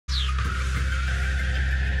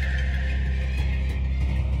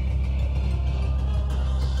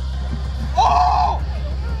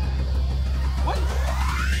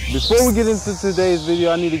Before we get into today's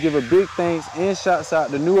video, I need to give a big thanks and shouts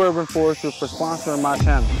out to New Urban Forestry for sponsoring my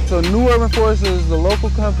channel. So New Urban Forestry is the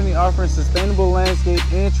local company offering sustainable landscape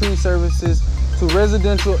and tree services to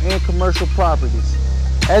residential and commercial properties.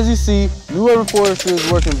 As you see, New Urban Forestry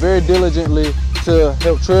is working very diligently to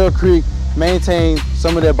help Trail Creek maintain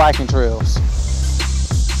some of their biking trails.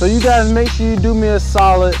 So you guys make sure you do me a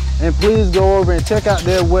solid and please go over and check out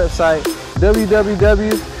their website,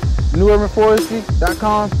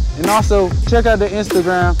 www.newurbanforestry.com, and also check out their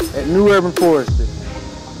Instagram at New Urban Forestry.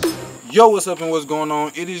 Yo, what's up and what's going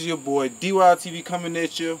on? It is your boy Dee.WildTv coming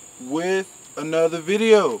at you with another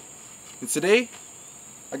video. And today,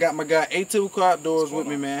 I got my guy Atypical Outdoors with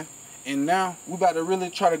me, man. And now, we about to really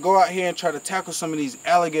try to go out here and try to tackle some of these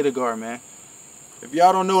alligator gar, man. If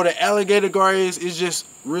y'all don't know what an alligator gar is, it's just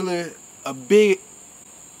really a big,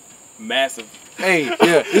 massive. Hey,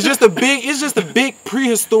 yeah, it's just a big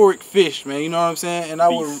prehistoric fish, man. You know what I'm saying? And I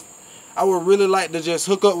would really like to just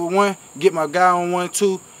hook up with one, get my guy on one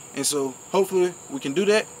too. And so hopefully we can do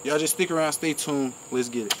that. Y'all just stick around, stay tuned. Let's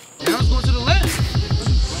get it. Now it's going to the left.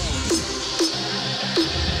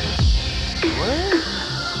 What?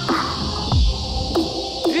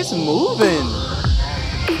 It's moving.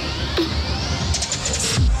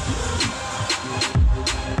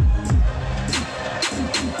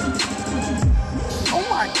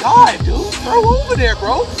 God, dude, throw over there,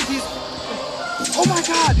 bro. Oh my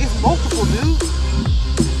God, it's multiple, dude.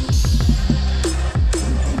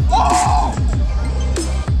 Oh!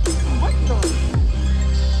 What the?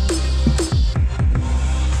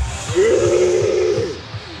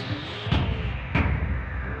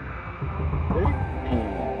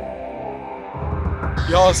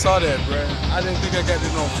 Y'all saw that, bro. I didn't think I got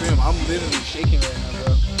this on film. I'm literally shaking right now,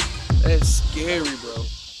 bro. That's scary, bro.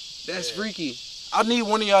 That's freaky. I need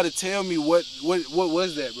one of y'all to tell me what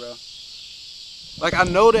was that, bro? Like, I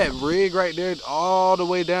know that rig right there all the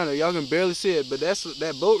way down there. Y'all can barely see it, but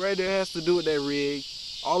that boat right there has to do with that rig.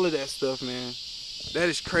 All of that stuff, man. That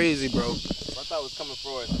is crazy, bro. I thought it was coming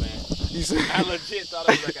for us, man. You see? I legit thought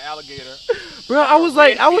it was like an alligator. Bro, I looked at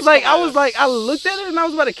it and I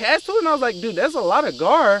was about to cast to it and I was like, dude, that's a lot of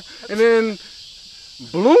gar. And then,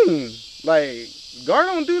 bloom. Like, gar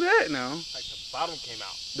don't do that now. Like the bottom came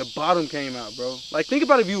out. The bottom came out, bro. Like, think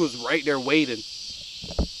about if you was right there waiting.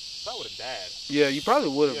 I would have died. Yeah, you probably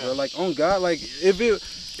would have, bro. Like, on God, like, if it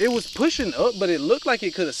was pushing up, but it looked like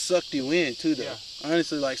it could have sucked you in, too, though. Yeah.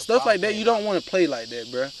 Honestly, like, stuff like that, you don't want to play like that,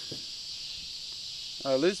 bro.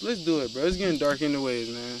 All right, let's do it, bro. It's getting dark anyways,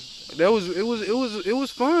 man. It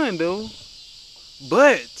was fun, though.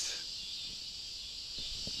 But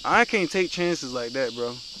I can't take chances like that,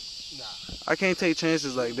 bro. Nah. I can't take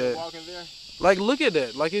chances like that. Walking there? Like, look at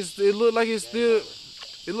that. Like, it looked like it's still.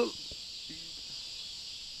 It looked.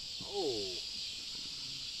 Oh.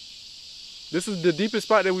 This is the deepest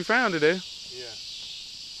spot that we found today. Yeah.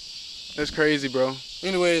 That's crazy, bro.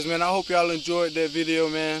 Anyways, man, I hope y'all enjoyed that video,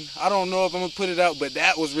 man. I don't know if I'm gonna put it out, but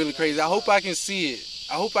that was really crazy. I hope I can see it.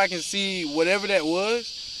 I hope I can see whatever that was,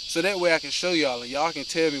 so that way I can show y'all and y'all can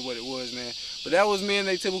tell me what it was, man. But that was me and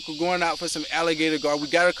Atypical going out for some alligator gar. We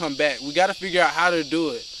gotta come back. We gotta figure out how to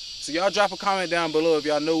do it. So y'all drop a comment down below if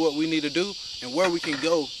y'all know what we need to do and where we can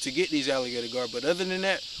go to get these alligator gar. But other than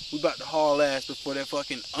that, we about to haul ass before that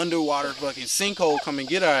fucking underwater fucking sinkhole come and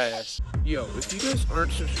get our ass. Yo, if you guys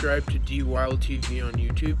aren't subscribed to Dee.WildTv on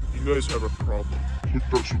YouTube, you guys have a problem. Click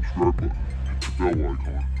that subscribe button, hit the bell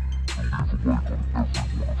icon, and leave a like on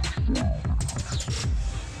every one of his 400 videos.